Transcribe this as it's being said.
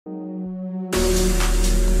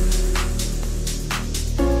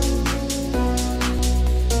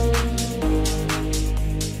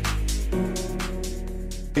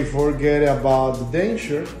forget about the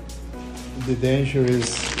denture. The denture is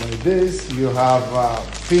like this. You have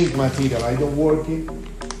pink material. I don't work it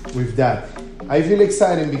with that. I feel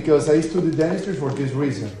excited because I studied dentistry for this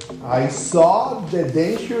reason. I saw the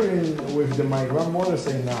denture with my grandmother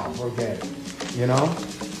say, no, forget it, you know?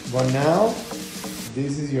 But now,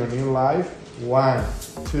 this is your new life. 1,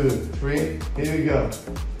 2, 3, here we go.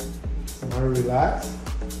 Now relax.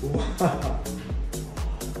 Wow.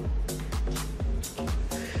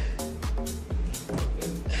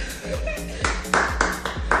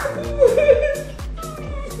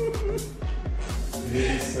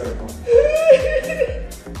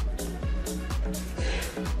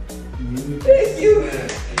 Thank you.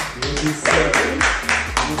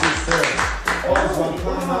 Husband,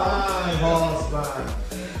 come on, husband.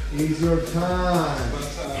 It's your time.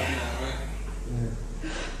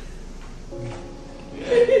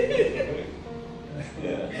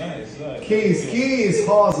 Yeah, nice. Kiss,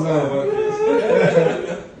 husband.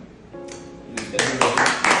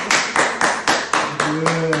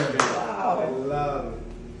 Good. Wow. I love it.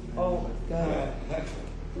 Oh my God.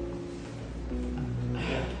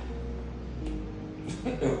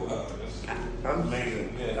 Wow, I'm amazing.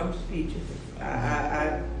 Yeah. I'm speechless. I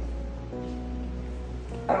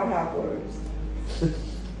don't have words.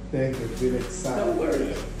 Thank you. Feel excited. No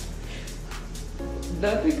words.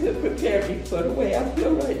 Nothing could prepare me for the way I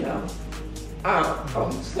feel right now.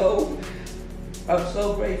 I'm so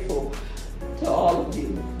grateful to all of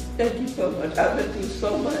you. Thank you so much. I've been through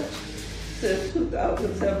so much since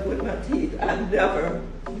 2007 with my teeth. I never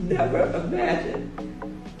imagined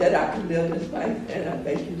that I could live this life, and I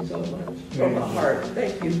thank you so much from my heart.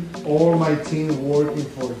 Thank you. All my team working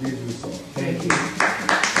for this result. Thank you.